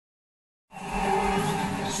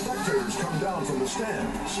supporters come down from the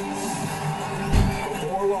stands.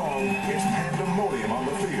 Before long, it's pandemonium on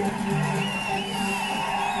the field.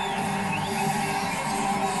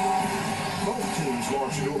 Both teams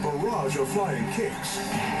launch into a barrage of flying kicks.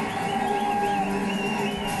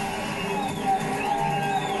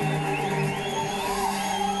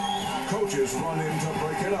 Coaches run in to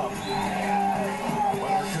break it up,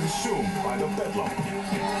 but are consumed by the bedlam.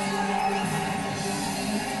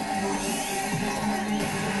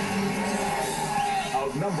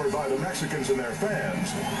 Outnumbered by the Mexicans and their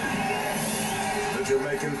fans, the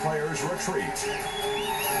Jamaican players retreat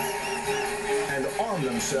and arm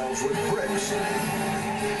themselves with bricks,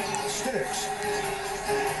 sticks,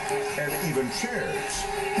 and even chairs.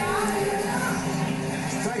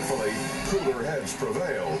 Thankfully, cooler heads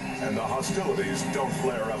prevail, and the hostilities don't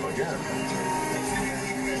flare up again.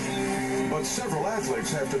 But several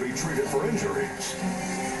athletes have to be treated for injuries.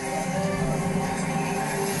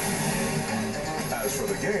 As for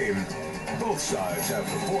the game, both sides have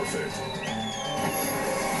to forfeit,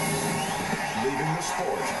 leaving the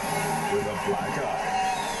sport with a black